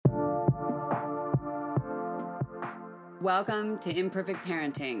Welcome to Imperfect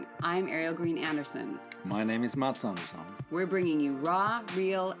Parenting. I'm Ariel Green Anderson. My name is Mats Anderson. We're bringing you raw,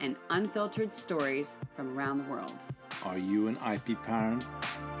 real, and unfiltered stories from around the world. Are you an IP parent?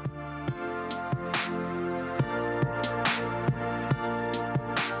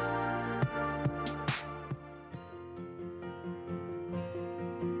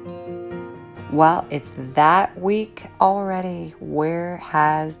 Well, it's that week already. Where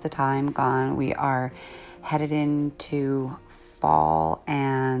has the time gone? We are headed into fall,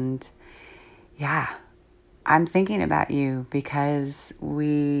 and I'm thinking about you because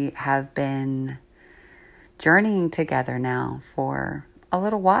we have been journeying together now for a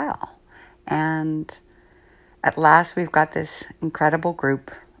little while. And at last, we've got this incredible group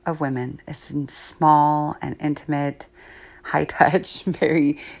of women. It's small and intimate, high touch,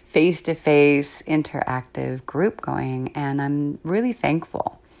 very face-to-face, interactive group going. And I'm really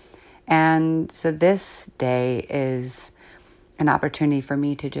thankful. And so this day is an opportunity for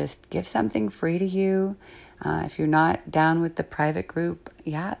me to just give something free to you. If you're not down with the private group,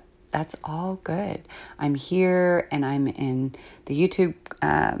 that's all good. I'm here and I'm in the YouTube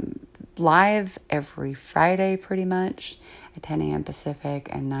live every Friday pretty much at 10 a.m. Pacific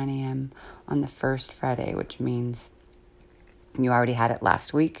and 9 a.m. on the first Friday, which means you already had it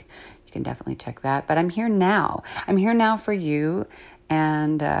last week. You can definitely check that. But I'm here now. I'm here now for you.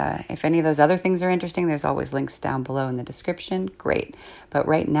 And if any of those other things are interesting, there's always links down below in the description. Great. But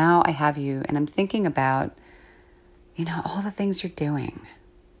right now I have you, and I'm thinking about, all the things you're doing,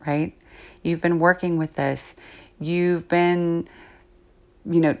 right? You've been working with this. You've been,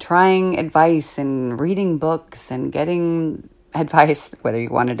 trying advice and reading books and getting advice, whether you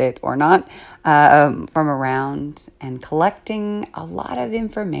wanted it or not, from around and collecting a lot of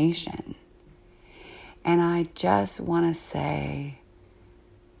information. And I just want to say,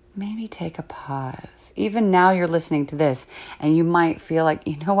 maybe take a pause. Even now you're listening to this and you might feel like,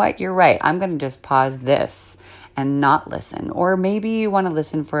 you know what, you're right. I'm going to just pause this and not listen. Or maybe you want to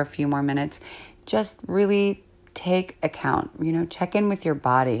listen for a few more minutes. Just really take account, check in with your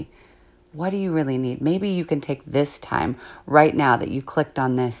body. What do you really need? Maybe you can take this time right now that you clicked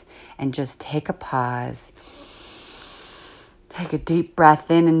on this and just take a pause. Take a deep breath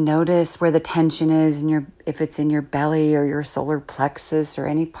in and notice where the tension is if it's in your belly or your solar plexus or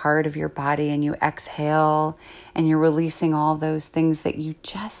any part of your body, and you exhale and you're releasing all those things that you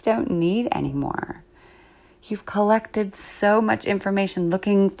just don't need anymore. You've collected so much information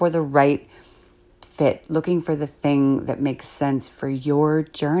looking for the right fit, looking for the thing that makes sense for your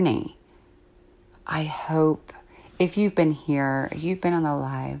journey. I hope if you've been here, if you've been on the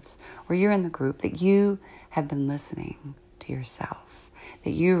lives, or you're in the group, that you have been listening to yourself, that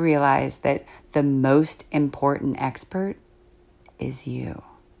you realize that the most important expert is you.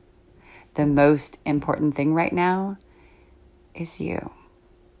 The most important thing right now is you.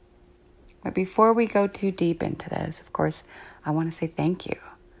 But before we go too deep into this, of course, I want to say thank you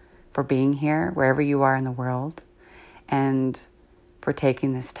for being here wherever you are in the world and for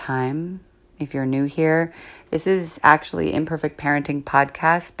taking this time. If you're new here, this is actually Imperfect Parenting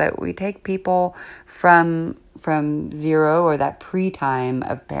Podcast, but we take people from zero, or that pre-time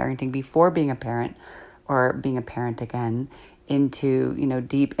of parenting before being a parent or being a parent again, into,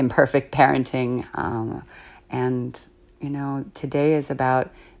 deep imperfect parenting. And today is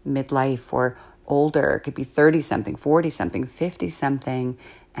about midlife or older. It could be 30-something, 40-something, 50-something,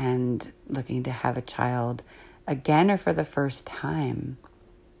 and looking to have a child again or for the first time.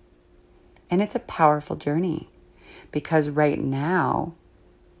 And it's a powerful journey because right now,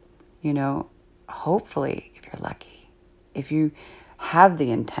 hopefully, if you're lucky, if you have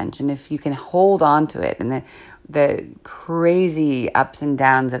the intention, if you can hold on to it and the crazy ups and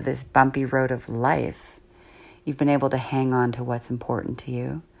downs of this bumpy road of life, you've been able to hang on to what's important to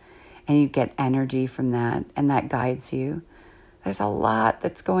you, and you get energy from that, and that guides you. There's a lot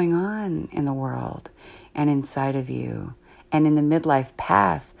that's going on in the world and inside of you, and in the midlife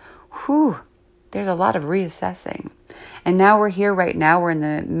path. There's a lot of reassessing. And now we're here right now. We're in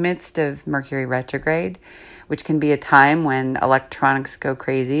the midst of Mercury retrograde, which can be a time when electronics go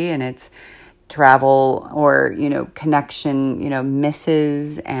crazy and it's travel or, connection,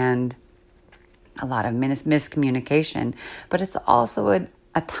 misses and a lot of miscommunication. But it's also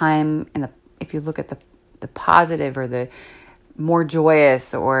a time, if you look at the positive or the more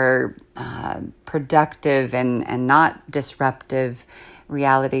joyous or productive and not disruptive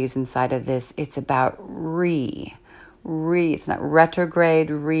realities inside of this, it's about it's not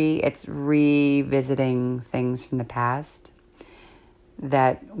retrograde, it's revisiting things from the past.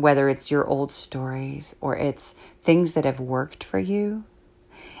 That whether it's your old stories or it's things that have worked for you,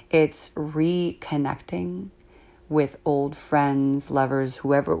 it's reconnecting with old friends, lovers,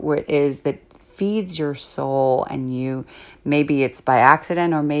 whoever it is that feeds your soul, and you, maybe it's by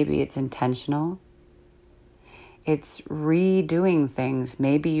accident or maybe it's intentional. It's redoing things.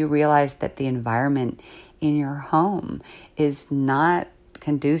 Maybe you realize that the environment in your home is not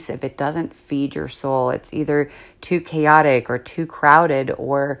conducive. It doesn't feed your soul. It's either too chaotic or too crowded,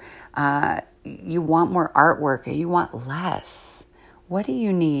 or you want more artwork or you want less. What do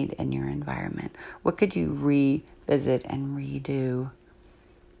you need in your environment? What could you revisit and redo?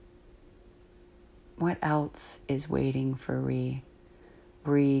 What else is waiting for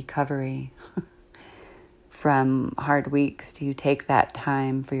recovery? From hard weeks, do you take that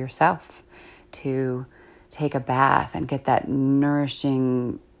time for yourself to take a bath and get that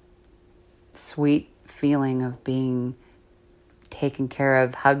nourishing, sweet feeling of being taken care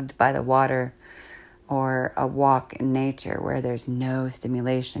of, hugged by the water, or a walk in nature where there's no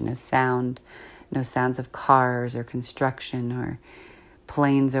stimulation, no sounds of cars or construction or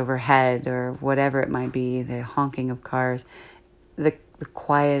planes overhead or whatever it might be, the honking of cars, the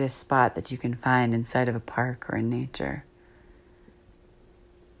quietest spot that you can find inside of a park or in nature.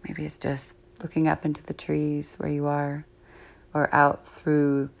 Maybe it's just looking up into the trees where you are, or out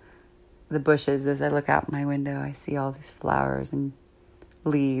through the bushes. As I look out my window, I see all these flowers and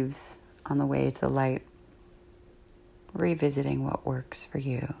leaves on the way to the light. Revisiting what works for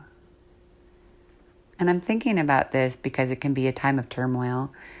you. And I'm thinking about this because it can be a time of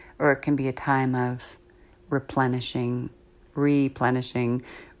turmoil, or it can be a time of replenishing,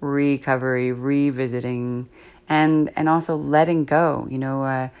 recovery, revisiting, and also letting go,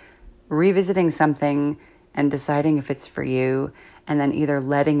 revisiting something and deciding if it's for you, and then either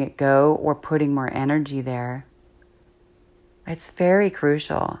letting it go or putting more energy there. It's very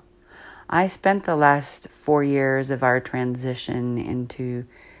crucial. I spent the last 4 years of our transition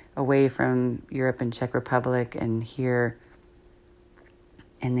away from Europe and Czech Republic and here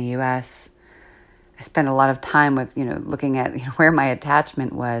in the US. I spent a lot of time with, looking at where my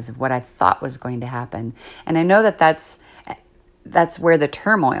attachment was, what I thought was going to happen. And I know that that's where the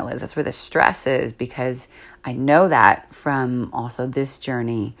turmoil is. That's where the stress is, because I know that from also this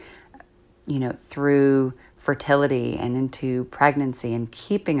journey, through fertility and into pregnancy and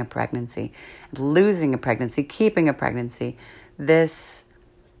keeping a pregnancy, losing a pregnancy, keeping a pregnancy, this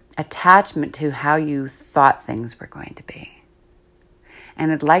attachment to how you thought things were going to be.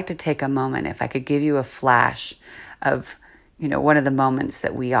 And I'd like to take a moment, if I could give you a flash of, one of the moments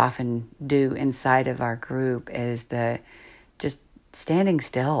that we often do inside of our group is the just standing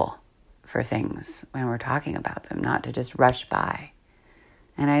still for things when we're talking about them, not to just rush by.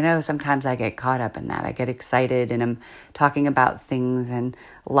 And I know sometimes I get caught up in that. I get excited and I'm talking about things and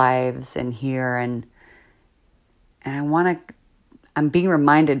lives and here and I'm being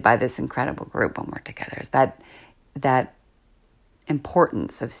reminded by this incredible group when we're together, is that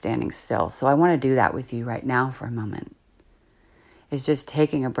importance of standing still. So I want to do that with you right now for a moment. Is just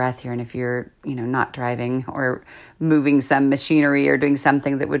taking a breath here. And if you're, not driving or moving some machinery or doing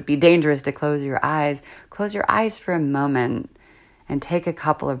something that would be dangerous to close your eyes for a moment and take a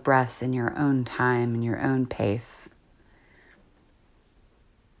couple of breaths in your own time, in your own pace.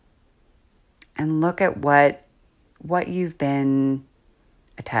 And look at what you've been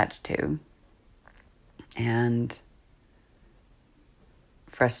attached to and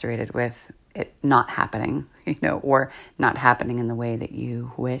frustrated with it not happening, or not happening in the way that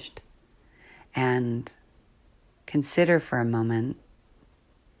you wished. And consider for a moment,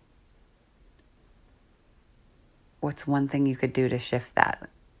 what's one thing you could do to shift that,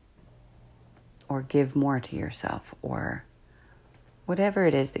 or give more to yourself, or whatever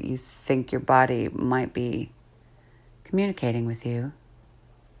it is that you think your body might be communicating with you.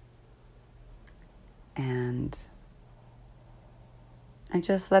 And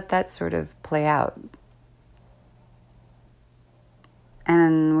just let that sort of play out.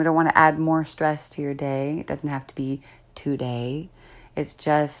 And we don't want to add more stress to your day. It doesn't have to be today. It's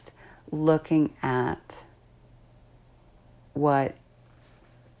just looking at what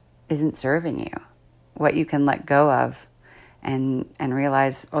isn't serving you, what you can let go of, and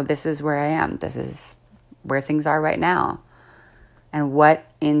realize, this is where I am. This is where things are right now. And what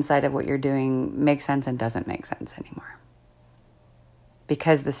inside of what you're doing makes sense and doesn't make sense anymore.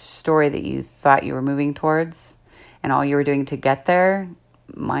 Because the story that you thought you were moving towards and all you were doing to get there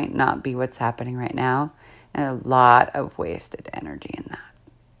might not be what's happening right now. And a lot of wasted energy in that.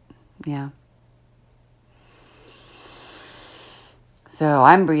 Yeah. So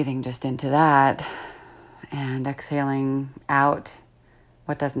I'm breathing just into that and exhaling out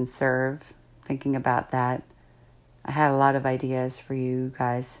what doesn't serve, thinking about that I had a lot of ideas for you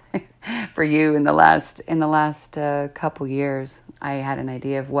guys, for you in the last couple years. I had an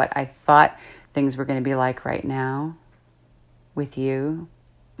idea of what I thought things were going to be like right now with you,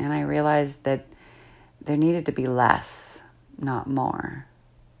 and I realized that there needed to be less, not more.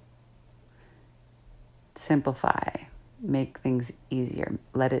 Simplify, make things easier,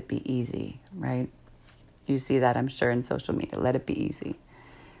 let it be easy, right? You see that, I'm sure, in social media. Let it be easy.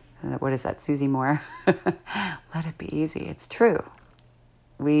 What is that, Susie Moore? Let it be easy. It's true.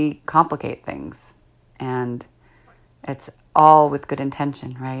 We complicate things, and it's all with good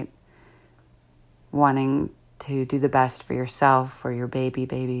intention, right? Wanting to do the best for yourself, for your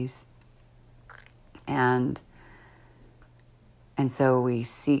babies. And so we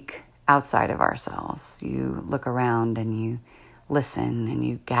seek outside of ourselves. You look around and you listen and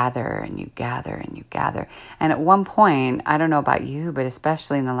you gather and you gather and you gather. And at one point, I don't know about you, but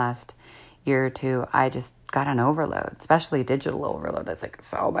especially in the last year or two, I just got an overload, especially digital overload. It's like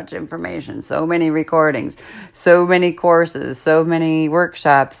so much information, so many recordings, so many courses, so many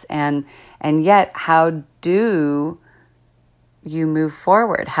workshops. And yet, how do you move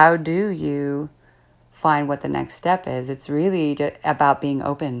forward? How do you find what the next step is? It's really about being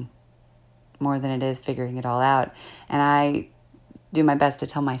open more than it is figuring it all out. And I do my best to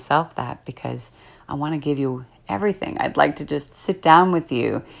tell myself that because I want to give you everything. I'd like to just sit down with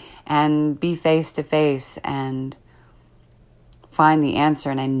you and be face to face and find the answer.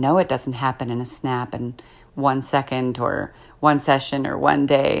 And I know it doesn't happen in a snap in 1 second or one session or one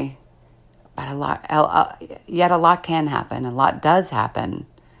day, but a lot can happen. A lot does happen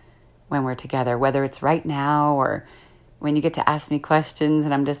when we're together, whether it's right now or when you get to ask me questions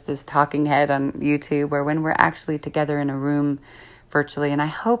and I'm just this talking head on YouTube, or when we're actually together in a room virtually, and I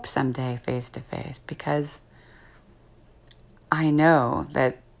hope someday face to face, because I know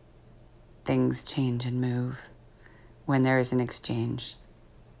that things change and move when there is an exchange.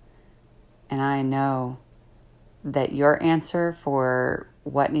 And I know that your answer for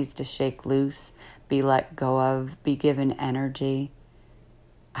what needs to shake loose, be let go of, be given energy,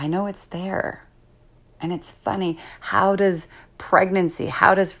 I know it's there. And it's funny, how does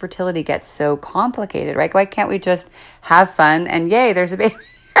fertility get so complicated, right? Why can't we just have fun and yay, there's a baby,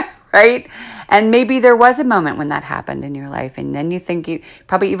 right? And maybe there was a moment when that happened in your life, and then you think you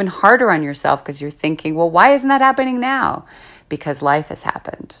probably even harder on yourself because you're thinking, well, why isn't that happening now? Because life has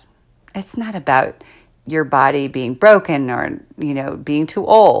happened. It's not about your body being broken or, being too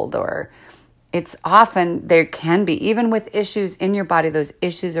old, or it's often, there can be, even with issues in your body, those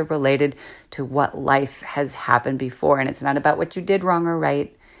issues are related to what life has happened before. And it's not about what you did wrong or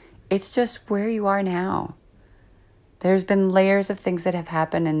right. It's just where you are now. There's been layers of things that have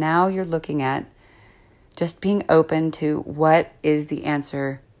happened, and now you're looking at just being open to what is the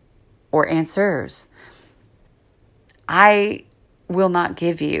answer or answers. I will not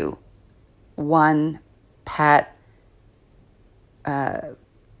give you one pat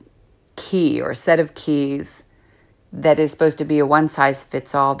key or set of keys that is supposed to be a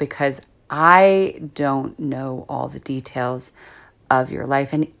one-size-fits-all, because I don't know all the details of your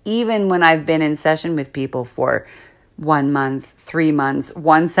life. And even when I've been in session with people for 1 month, 3 months,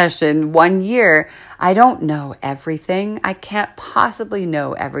 one session, 1 year, I don't know everything. I can't possibly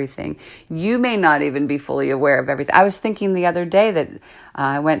know everything. You may not even be fully aware of everything. I was thinking the other day that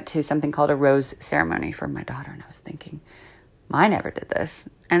I went to something called a rose ceremony for my daughter, and I was thinking, I never did this.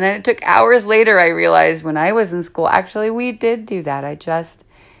 And then it took hours later, I realized when I was in school, actually, we did do that.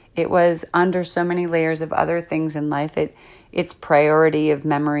 It was under so many layers of other things in life. Its priority of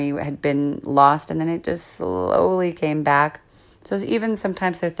memory had been lost, and then it just slowly came back. So even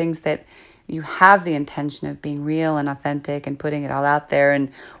sometimes there are things that you have the intention of being real and authentic and putting it all out there and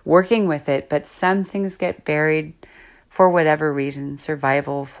working with it, but some things get buried for whatever reason,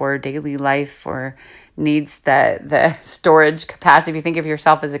 survival, for daily life, for needs the storage capacity. If you think of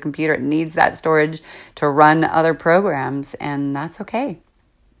yourself as a computer, it needs that storage to run other programs, and that's okay.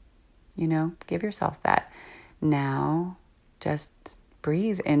 Give yourself that. Now, just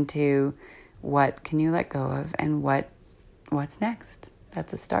breathe into what can you let go of and what's next.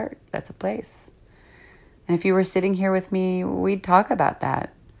 That's a start. That's a place. And if you were sitting here with me, we'd talk about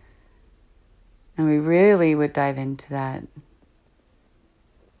that. And we really would dive into that.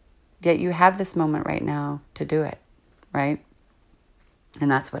 Yet you have this moment right now to do it, right?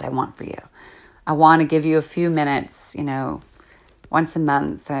 And that's what I want for you. I want to give you a few minutes, once a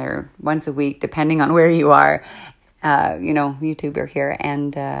month or once a week, depending on where you are, YouTuber here,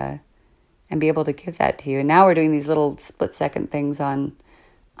 and be able to give that to you. And now we're doing these little split-second things on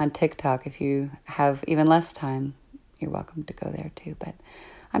TikTok. If you have even less time, you're welcome to go there too. But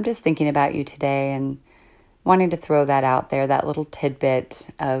I'm just thinking about you today, and wanting to throw that out there, that little tidbit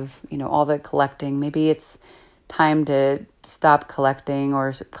of, all the collecting. Maybe it's time to stop collecting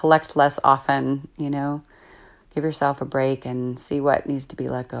or collect less often, Give yourself a break and see what needs to be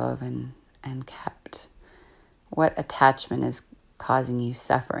let go of and kept. What attachment is causing you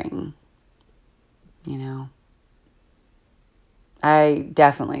suffering, I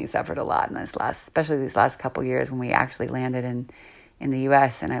definitely suffered a lot in especially these last couple years when we actually landed in the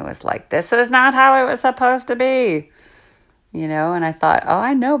U.S. and I was like, this is not how it was supposed to be, and I thought, oh,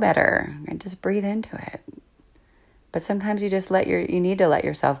 I know better. I just breathe into it. But sometimes you just you need to let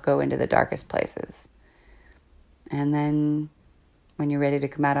yourself go into the darkest places. And then when you're ready to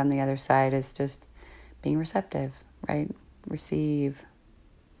come out on the other side, it's just being receptive, right? Receive.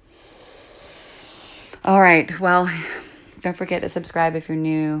 All right. Well, don't forget to subscribe if you're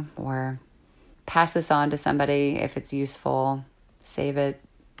new, or pass this on to somebody if it's useful. Save it.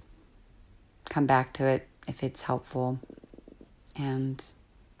 Come back to it if it's helpful. And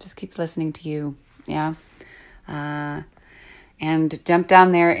just keep listening to you. Yeah. And jump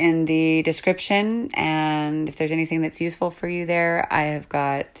down there in the description, and if there's anything that's useful for you there, I have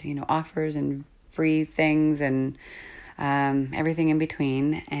got, offers and free things and everything in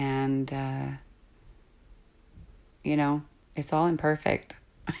between. And, it's all imperfect.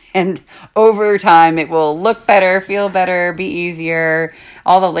 And over time, it will look better, feel better, be easier.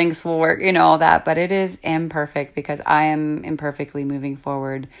 All the links will work, all that. But it is imperfect because I am imperfectly moving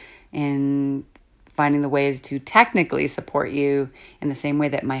forward in finding the ways to technically support you in the same way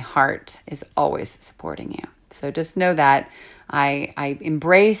that my heart is always supporting you. So just know that I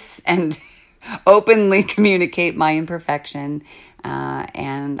embrace and openly communicate my imperfection.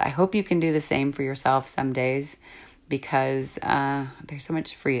 And I hope you can do the same for yourself some days, because there's so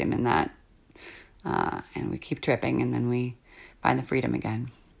much freedom in that. And we keep tripping and then we find the freedom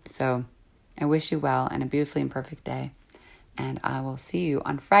again. So I wish you well and a beautifully imperfect day. And I will see you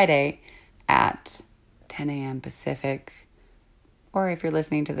on Friday at 10 a.m. Pacific, or if you're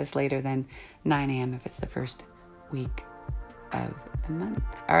listening to this later, then 9 a.m. if it's the first week of the month.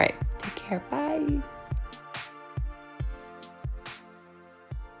 All right, take care. Bye.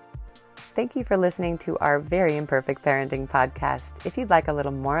 Thank you for listening to our Very Imperfect Parenting podcast. If you'd like a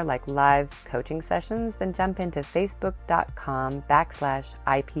little more like live coaching sessions, then jump into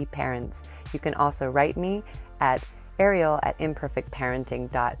facebook.com/IPParents. You can also write me at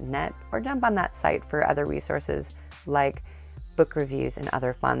Ariel@imperfectparenting.net, or jump on that site for other resources like book reviews and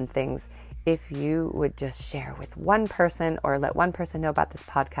other fun things. If you would just share with one person or let one person know about this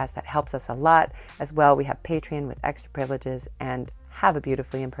podcast, that helps us a lot. As well, we have Patreon with extra privileges, and have a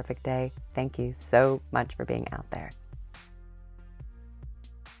beautifully imperfect day. Thank you so much for being out there.